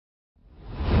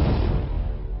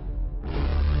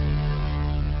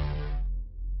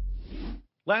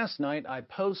Last night I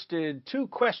posted two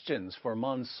questions for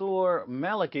Mansour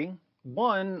Maliki.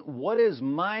 One, what is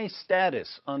my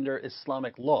status under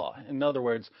Islamic law? In other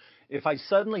words, if I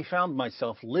suddenly found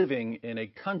myself living in a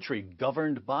country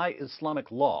governed by Islamic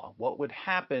law, what would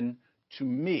happen to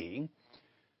me?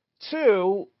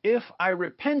 Two, if I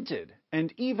repented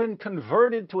and even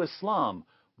converted to Islam,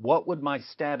 what would my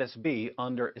status be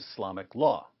under Islamic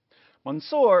law?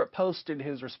 Mansour posted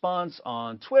his response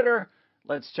on Twitter.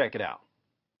 Let's check it out.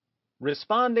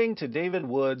 Responding to David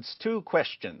Wood's two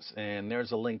questions, and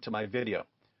there's a link to my video.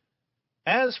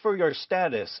 As for your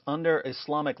status under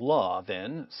Islamic law,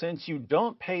 then, since you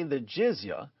don't pay the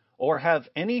jizya or have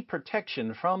any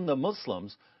protection from the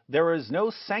Muslims, there is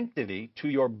no sanctity to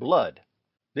your blood.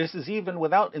 This is even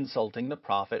without insulting the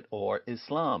Prophet or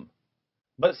Islam.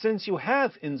 But since you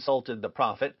have insulted the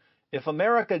Prophet, if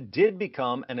America did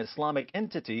become an Islamic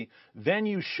entity, then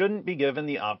you shouldn't be given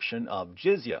the option of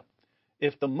jizya.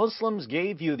 If the Muslims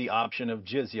gave you the option of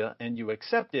jizya and you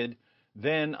accepted,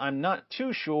 then I'm not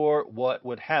too sure what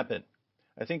would happen.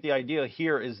 I think the idea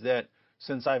here is that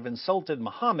since I've insulted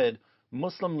Muhammad,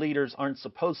 Muslim leaders aren't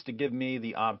supposed to give me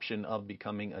the option of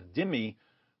becoming a dhimmi.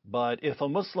 But if a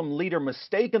Muslim leader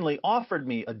mistakenly offered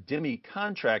me a dhimmi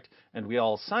contract and we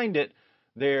all signed it,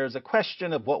 there's a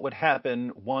question of what would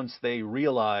happen once they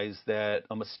realize that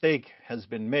a mistake has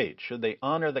been made. Should they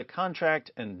honor the contract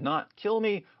and not kill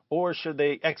me, or should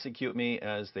they execute me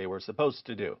as they were supposed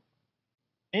to do?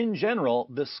 In general,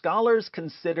 the scholars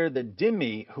consider the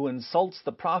dhimmi who insults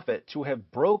the Prophet to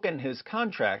have broken his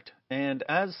contract and,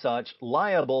 as such,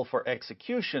 liable for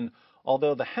execution,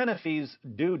 although the Hanafis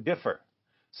do differ.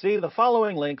 See the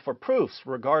following link for proofs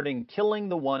regarding killing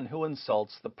the one who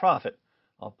insults the Prophet.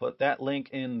 I'll put that link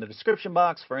in the description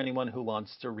box for anyone who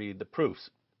wants to read the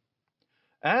proofs.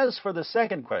 As for the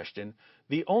second question,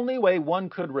 the only way one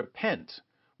could repent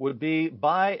would be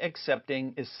by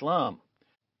accepting Islam.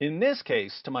 In this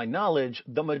case, to my knowledge,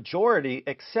 the majority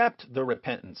accept the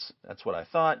repentance. That's what I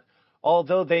thought,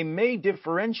 although they may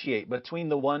differentiate between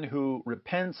the one who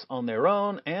repents on their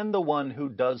own and the one who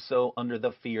does so under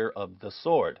the fear of the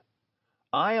sword.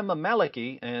 I am a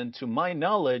Maliki, and to my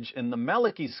knowledge, in the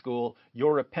Maliki school,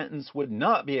 your repentance would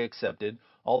not be accepted,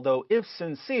 although if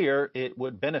sincere, it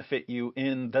would benefit you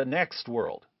in the next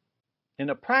world. In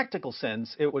a practical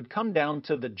sense, it would come down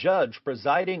to the judge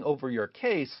presiding over your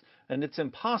case, and it's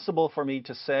impossible for me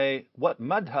to say what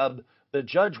madhab the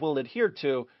judge will adhere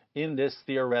to in this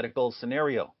theoretical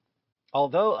scenario.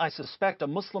 Although I suspect a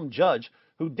Muslim judge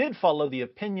who did follow the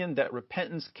opinion that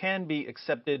repentance can be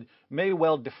accepted may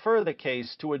well defer the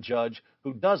case to a judge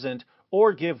who doesn't,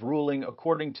 or give ruling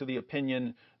according to the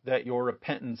opinion that your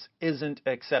repentance isn't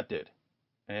accepted.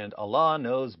 And Allah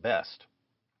knows best.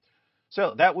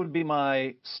 So that would be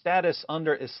my status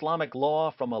under Islamic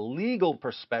law from a legal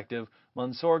perspective.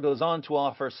 Mansour goes on to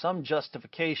offer some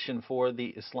justification for the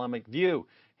Islamic view.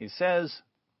 He says,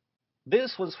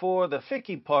 this was for the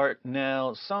fiqh part.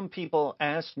 Now, some people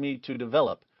asked me to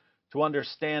develop, to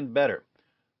understand better.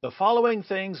 The following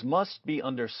things must be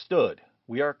understood.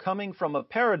 We are coming from a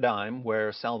paradigm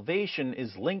where salvation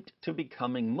is linked to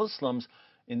becoming Muslims.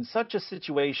 In such a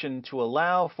situation, to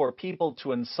allow for people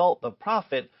to insult the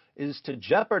Prophet is to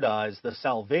jeopardize the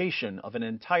salvation of an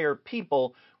entire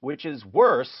people, which is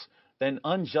worse than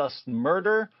unjust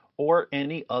murder or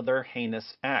any other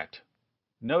heinous act.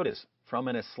 Notice, from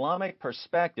an Islamic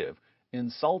perspective,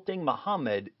 insulting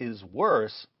Muhammad is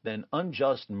worse than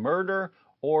unjust murder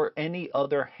or any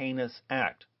other heinous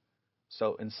act.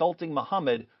 So insulting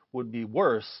Muhammad would be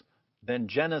worse than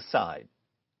genocide.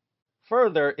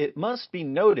 Further, it must be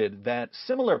noted that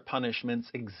similar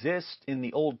punishments exist in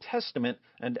the Old Testament,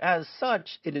 and as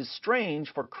such, it is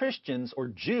strange for Christians or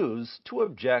Jews to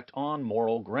object on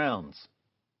moral grounds.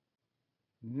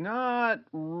 Not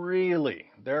really.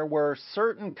 There were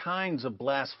certain kinds of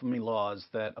blasphemy laws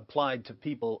that applied to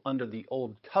people under the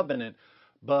Old Covenant,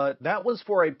 but that was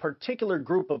for a particular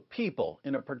group of people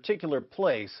in a particular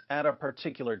place at a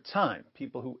particular time,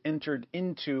 people who entered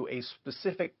into a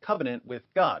specific covenant with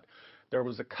God. There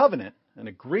was a covenant, an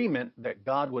agreement that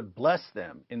God would bless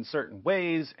them in certain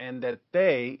ways and that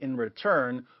they, in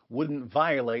return, wouldn't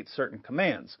violate certain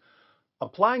commands.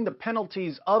 Applying the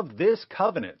penalties of this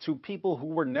covenant to people who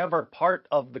were never part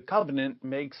of the covenant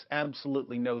makes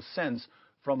absolutely no sense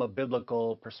from a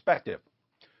biblical perspective.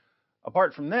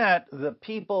 Apart from that, the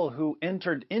people who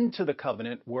entered into the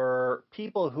covenant were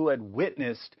people who had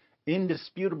witnessed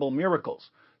indisputable miracles.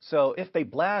 So if they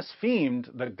blasphemed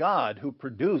the God who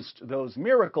produced those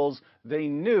miracles, they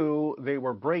knew they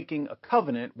were breaking a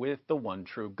covenant with the one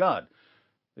true God.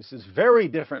 This is very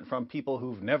different from people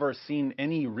who've never seen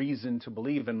any reason to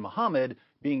believe in Muhammad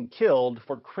being killed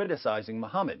for criticizing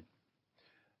Muhammad.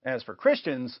 As for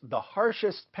Christians, the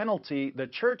harshest penalty the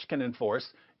church can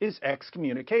enforce is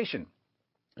excommunication.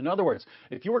 In other words,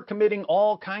 if you were committing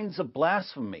all kinds of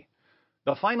blasphemy,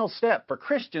 the final step for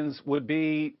Christians would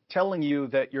be telling you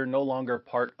that you're no longer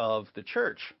part of the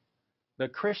church. The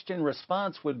Christian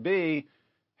response would be,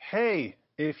 hey,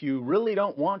 if you really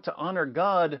don't want to honor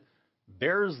God,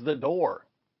 there's the door.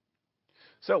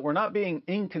 So we're not being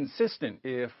inconsistent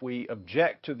if we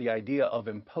object to the idea of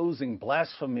imposing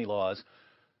blasphemy laws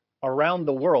around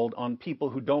the world on people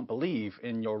who don't believe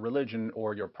in your religion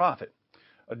or your prophet.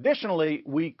 Additionally,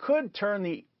 we could turn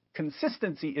the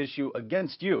consistency issue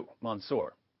against you,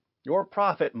 Mansour. Your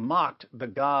prophet mocked the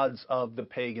gods of the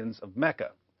pagans of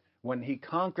Mecca. When he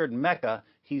conquered Mecca,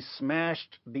 he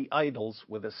smashed the idols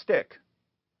with a stick.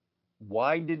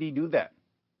 Why did he do that?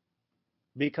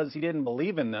 Because he didn't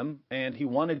believe in them, and he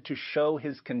wanted to show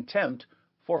his contempt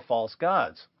for false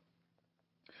gods.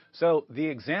 So the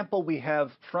example we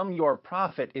have from your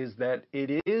prophet is that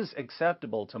it is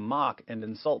acceptable to mock and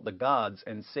insult the gods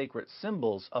and sacred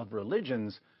symbols of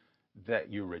religions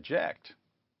that you reject.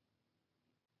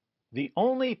 The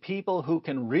only people who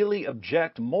can really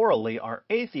object morally are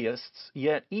atheists,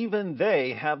 yet even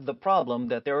they have the problem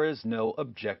that there is no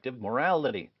objective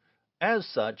morality. As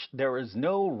such, there is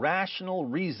no rational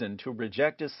reason to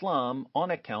reject Islam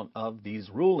on account of these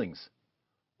rulings.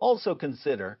 Also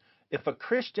consider, if a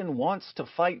Christian wants to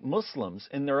fight Muslims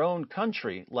in their own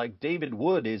country, like David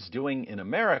Wood is doing in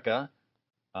America,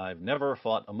 I've never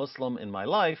fought a Muslim in my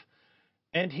life,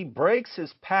 and he breaks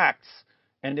his pacts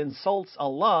and insults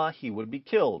Allah, he would be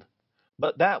killed.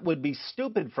 But that would be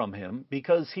stupid from him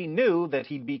because he knew that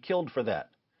he'd be killed for that.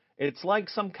 It's like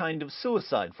some kind of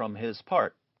suicide from his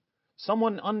part.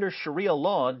 Someone under Sharia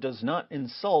law does not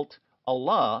insult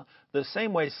Allah the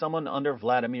same way someone under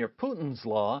Vladimir Putin's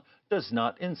law does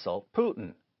not insult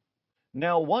Putin.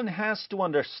 Now, one has to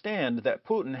understand that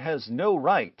Putin has no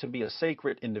right to be a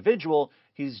sacred individual.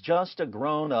 He's just a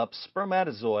grown-up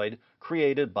spermatozoid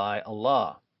created by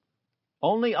Allah.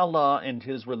 Only Allah and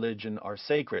His religion are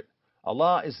sacred.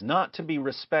 Allah is not to be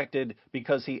respected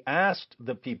because He asked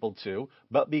the people to,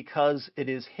 but because it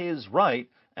is His right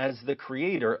as the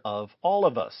creator of all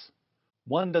of us.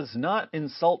 One does not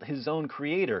insult his own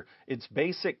creator. It's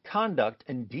basic conduct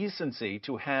and decency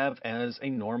to have as a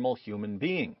normal human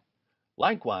being.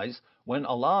 Likewise, when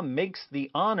Allah makes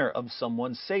the honor of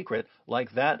someone sacred,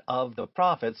 like that of the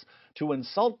prophets, to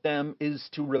insult them is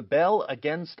to rebel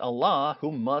against Allah,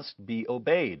 who must be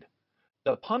obeyed.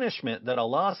 The punishment that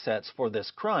Allah sets for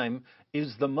this crime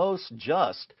is the most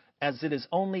just, as it is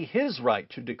only His right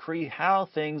to decree how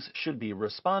things should be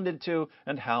responded to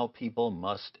and how people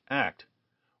must act.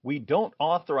 We don't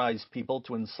authorize people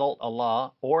to insult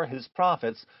Allah or His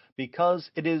prophets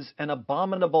because it is an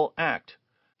abominable act.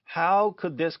 How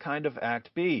could this kind of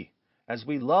act be? As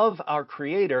we love our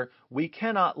Creator, we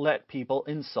cannot let people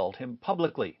insult Him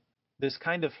publicly. This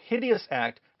kind of hideous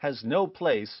act has no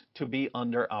place to be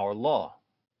under our law.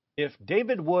 If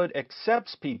David Wood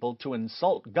accepts people to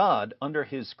insult God under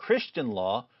his Christian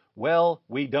law, well,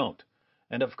 we don't.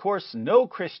 And of course, no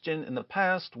Christian in the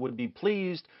past would be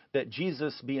pleased that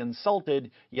Jesus be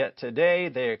insulted, yet today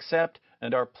they accept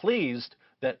and are pleased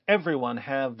that everyone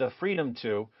have the freedom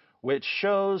to, which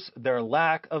shows their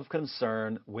lack of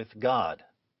concern with God.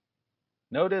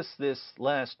 Notice this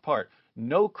last part.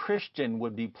 No Christian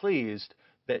would be pleased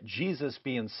that Jesus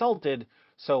be insulted,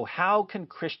 so how can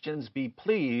Christians be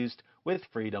pleased with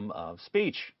freedom of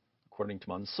speech? According to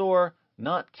Mansour,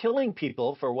 not killing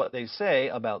people for what they say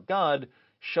about God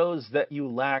shows that you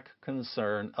lack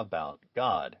concern about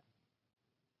God.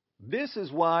 This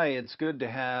is why it's good to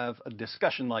have a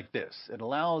discussion like this. It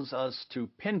allows us to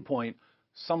pinpoint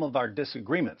some of our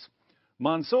disagreements.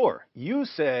 Mansour, you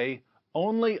say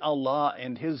only Allah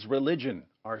and His religion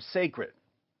are sacred.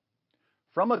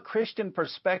 From a Christian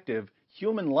perspective,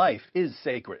 human life is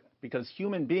sacred because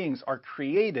human beings are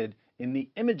created in the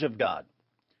image of God.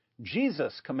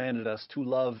 Jesus commanded us to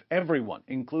love everyone,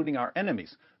 including our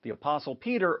enemies. The Apostle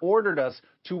Peter ordered us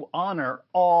to honor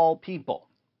all people.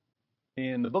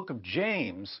 In the book of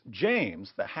James,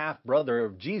 the half-brother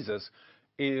of Jesus,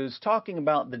 is talking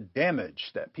about the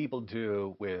damage that people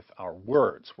do with our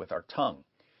words, with our tongue.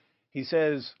 He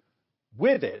says,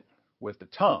 with it, with the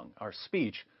tongue, our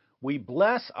speech, we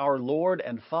bless our Lord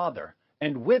and Father,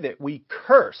 and with it we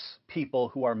curse people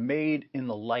who are made in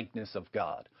the likeness of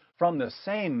God. From the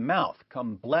same mouth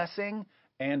come blessing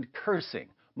and cursing.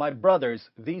 My brothers,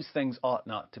 these things ought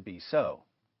not to be so.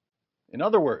 In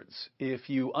other words, if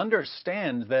you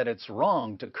understand that it's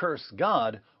wrong to curse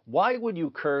God, why would you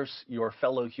curse your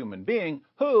fellow human being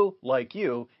who, like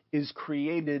you, is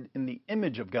created in the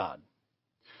image of God?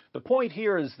 The point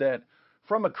here is that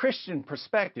from a Christian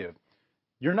perspective,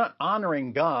 you're not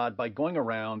honoring God by going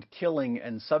around killing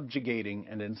and subjugating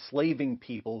and enslaving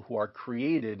people who are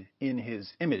created in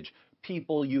His image,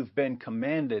 people you've been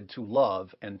commanded to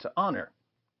love and to honor.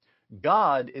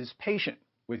 God is patient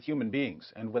with human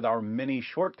beings and with our many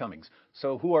shortcomings.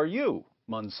 So who are you,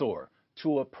 Mansour,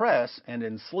 to oppress and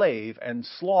enslave and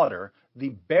slaughter the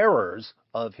bearers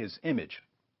of His image?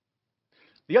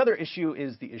 The other issue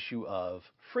is the issue of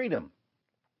freedom.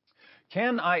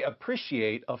 Can I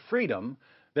appreciate a freedom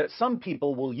that some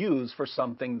people will use for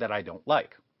something that I don't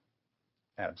like?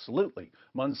 Absolutely.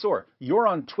 Mansour, you're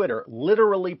on Twitter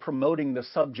literally promoting the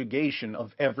subjugation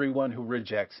of everyone who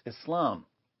rejects Islam.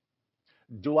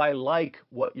 Do I like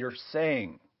what you're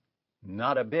saying?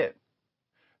 Not a bit.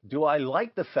 Do I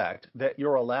like the fact that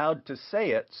you're allowed to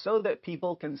say it so that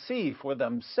people can see for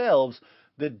themselves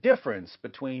the difference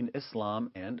between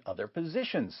Islam and other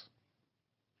positions?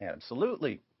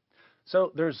 Absolutely.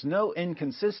 So there's no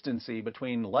inconsistency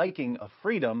between liking a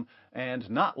freedom and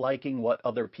not liking what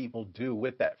other people do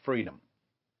with that freedom.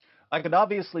 I could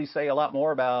obviously say a lot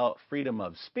more about freedom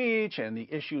of speech and the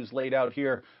issues laid out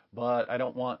here, but I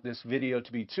don't want this video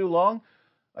to be too long.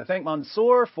 I thank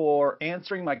Mansour for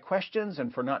answering my questions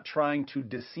and for not trying to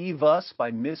deceive us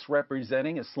by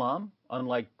misrepresenting Islam,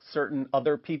 unlike certain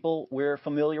other people we're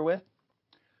familiar with.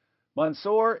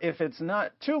 Mansour, if it's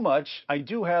not too much, I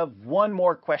do have one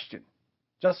more question.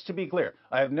 Just to be clear,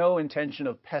 I have no intention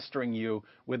of pestering you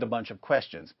with a bunch of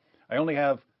questions. I only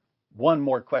have one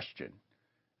more question.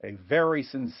 A very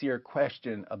sincere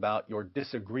question about your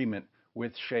disagreement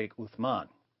with Sheikh Uthman.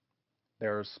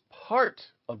 There's part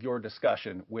of your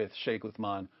discussion with Sheikh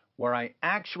Uthman where I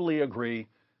actually agree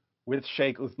with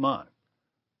Sheikh Uthman.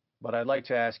 But I'd like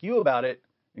to ask you about it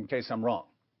in case I'm wrong.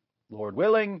 Lord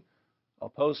willing, I'll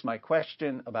post my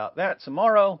question about that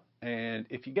tomorrow, and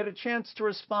if you get a chance to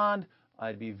respond,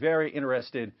 I'd be very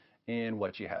interested in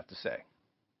what you have to say.